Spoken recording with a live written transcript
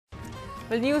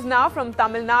Well, news now from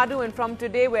Tamil Nadu, and from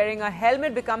today, wearing a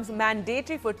helmet becomes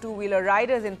mandatory for two-wheeler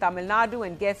riders in Tamil Nadu.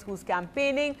 And guess who's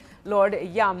campaigning? Lord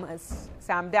Yum.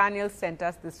 Sam Daniels sent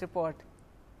us this report.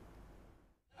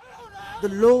 The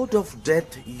Lord of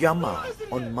Death Yama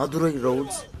on Madurai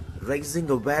roads, raising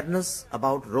awareness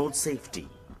about road safety.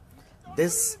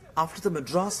 This after the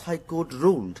Madras High Court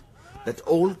ruled that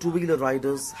all two-wheeler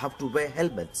riders have to wear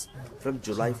helmets from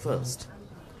July 1st.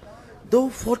 Though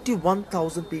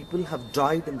 41,000 people have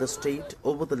died in the state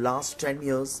over the last 10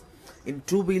 years in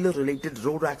two-wheeler related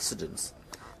road accidents,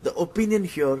 the opinion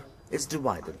here is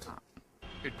divided.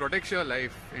 It protects your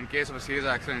life in case of a serious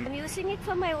accident. I'm using it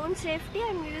for my own safety.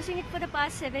 I'm using it for the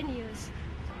past 7 years.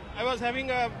 I was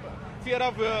having a fear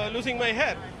of losing my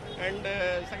hair, and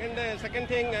second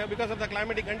thing because of the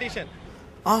climatic condition.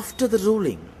 After the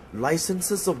ruling,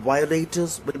 licenses of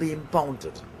violators will be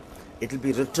impounded. It will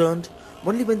be returned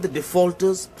only when the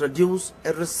defaulters produce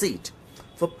a receipt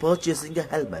for purchasing a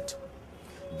helmet,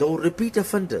 though repeat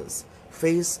offenders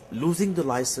face losing the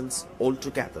license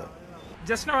altogether.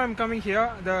 Just now I'm coming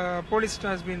here, the police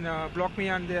has been blocked me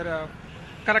and they're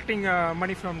collecting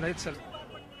money from the itself.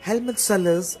 Helmet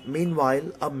sellers,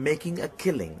 meanwhile, are making a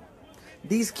killing.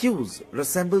 These queues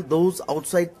resemble those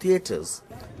outside theatres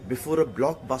before a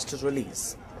blockbuster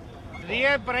release.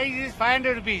 Real price is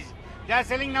 500 rupees. They are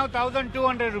selling now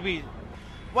 1,200 rupees.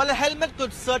 While a helmet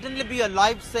could certainly be a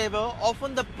lifesaver,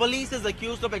 often the police is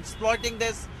accused of exploiting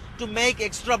this to make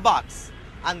extra bucks.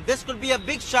 And this could be a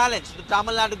big challenge to the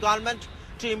Tamil Nadu government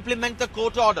to implement the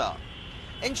court order.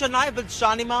 In Chennai with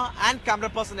Shanima and camera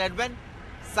person Edwin,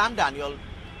 Sam Daniel,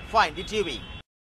 for NDTV.